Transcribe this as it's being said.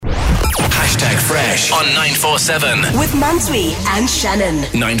#fresh on 947. With Mansui and Shannon.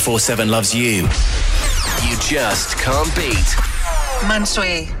 947 loves you. You just can't beat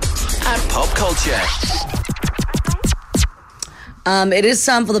Mansui at Pop Culture. It is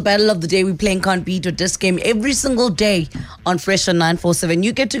time for the battle of the day. We're playing Can't Beat or Disc Game every single day on Fresh on 947.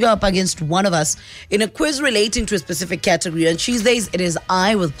 You get to go up against one of us in a quiz relating to a specific category. On Tuesdays, it is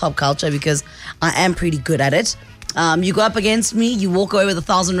I with pop culture because I am pretty good at it. You go up against me, you walk away with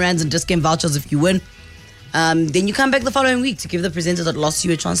 1,000 rands and Disc Game vouchers if you win. Then you come back the following week to give the presenter that lost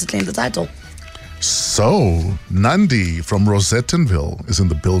you a chance to claim the title. So, Nandi from Rosettenville is in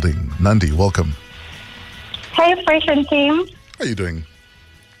the building. Nandi, welcome. Hey, Fresh and team. How are you doing?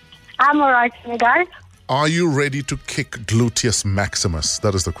 I'm alright, you guys. Are you ready to kick gluteus maximus?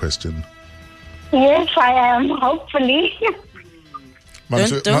 That is the question. Yes, I am, hopefully.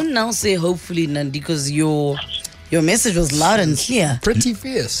 Don't now say hopefully, Nandi, because your message was loud and clear. Pretty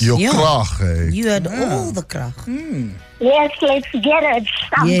fierce. Your krach, eh? You had all the krach. Yes, let's get it.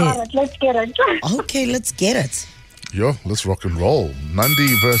 Let's get it. Okay, let's get it. Yo, let's rock and roll.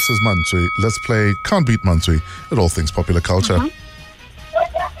 Nandi versus Mansui. Let's play Can't Beat Mansui at All Things Popular Culture.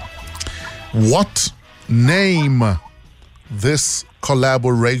 What name this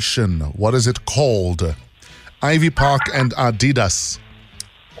collaboration? What is it called? Ivy Park and Adidas.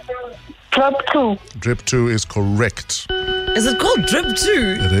 Drop 2. Drip 2 is correct. Is it called Drip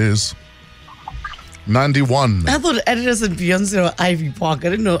 2? It is. Nandi won. I thought Adidas and Beyonce were Ivy Park. I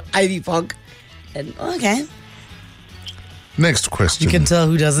didn't know Ivy Park. And okay. Next question. You can tell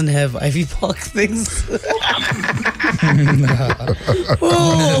who doesn't have Ivy Park things.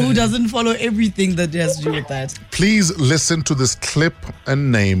 Who doesn't follow everything that has to do with that. Please listen to this clip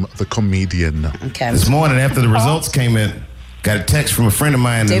and name the comedian. Okay. This morning after the results came in, got a text from a friend of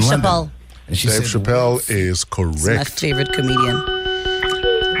mine Dave in London. Chappelle. And she Dave said, Chappelle is He's my correct. favorite comedian.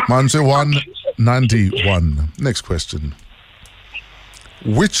 Mansui won. Nandi won. Next question.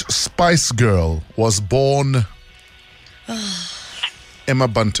 Which Spice Girl was born Emma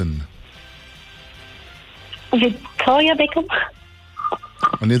Bunton? Victoria Beckham.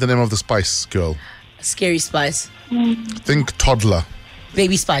 I need the name of the Spice Girl. Scary Spice. Think toddler.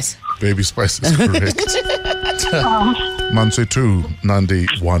 Baby Spice. Baby Spice is correct. Mansui 2, Nandi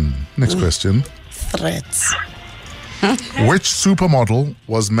 1. Next question. Threats. Which supermodel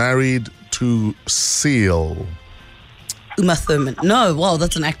was married to Seal? Uma Thurman. No, wow,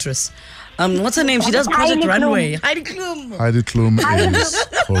 that's an actress. What's her name? She does Project Heidi Klum. Runway. Heidi Klum. Heidi Klum is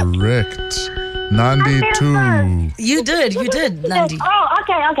correct. Nandi 2. You did, Nandi. Oh,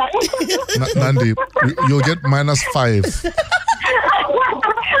 okay. Nandi, you'll get -5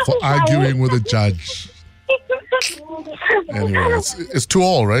 for arguing with a judge. Anyway, it's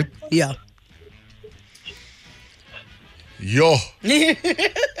 2-2, right? Yeah. Yo.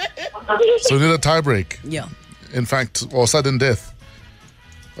 So we need a tie break. Yeah. In fact, or sudden death.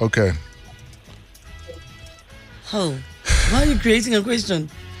 Okay. Oh, why are you creating a question?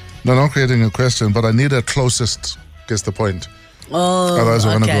 No, not creating a question, but I need a closest gets the point. Oh, Otherwise,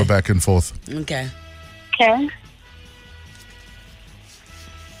 we're going to okay. go back and forth. Okay. Okay.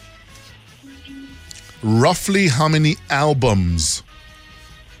 Roughly how many albums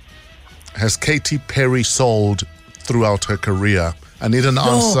has Katy Perry sold throughout her career? I need an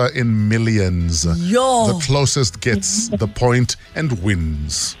answer in millions. Yo. The closest gets the point and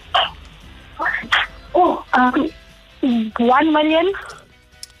wins. 1 million.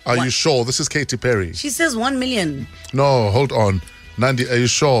 Are you sure? This is Katy Perry. She says 1 million. No, hold on. Nandi, are you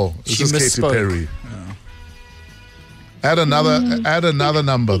sure? This She is Katy misspoke. Perry. Add another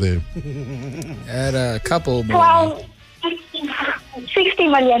number there. Add a couple more. Well, 60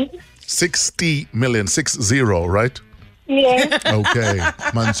 million. 60 million, 60, right? Yeah. Okay.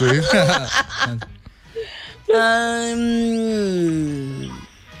 Mansui?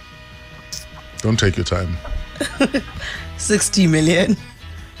 Don't take your time. 60 million.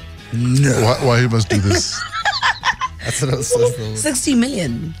 Why you must do this? That's what I was saying. 60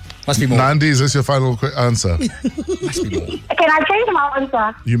 million. Must be more. Nandi, is this your final answer? Must be more. Can I change my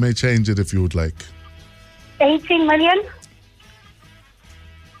answer? You may change it if you would like. 18 million.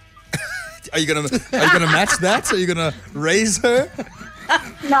 Are you gonna match that? Are you gonna raise her?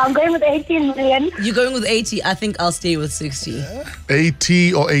 No, I'm going with 18 million. You're going with 80. I think I'll stay with 60.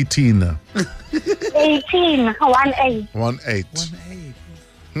 80 or 18? 18. 1-8. 1-8.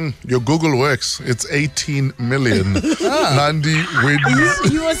 Your Google works. It's 18 million. Nandi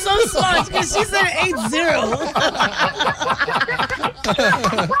wins. You were so smart because she said 80.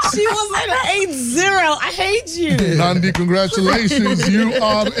 She was like 80. I hate you. Nandi, congratulations. You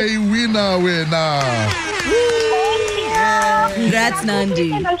are a winner. Thank you. Congrats,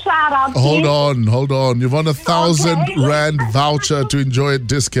 Nandi. And a shout out. Hold on. You've won 1,000 Rand voucher to enjoy at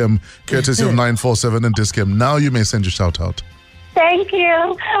Discam, courtesy of 947 and Discam. Now you may send your shout out. Thank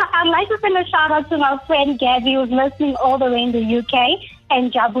you. I'd like to send a shout out to my friend Gabby, who's listening all the way in the UK,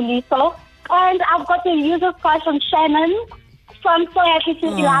 and Jabuliso. And I've got a user crush on Shannon. So I'm so happy to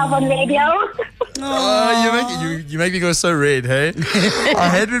be live on radio. You make me go so red, hey? I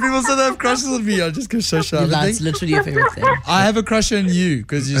hate when people say they have crushes on me. I just go so shy. That's literally your favorite thing. I have a crush on you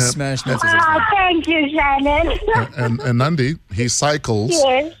because you smashed me. Thank you, Shannon. And Nandi, he cycles,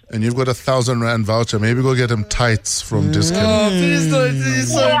 Yes. and you've got 1,000 Rand voucher. Maybe go get him tights from Discam. Oh, please don't.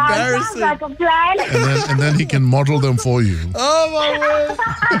 It's so Sounds embarrassing. like a plan. And then he can model them for you. Oh, my word.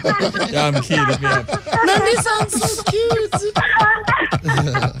 Yeah, I'm keen. Hit me up. Nandi sounds so cute.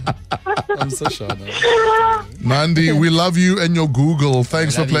 I'm so shy now. Nandi, we love you and your Google.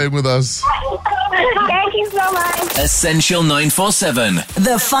 Thanks for playing with us. Thank you so much. Essential 947.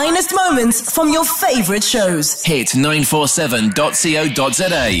 The finest moments from your favorite shows. Hit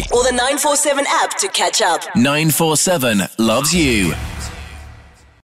 947.co.za. Or the 947 app to catch up. 947 loves you.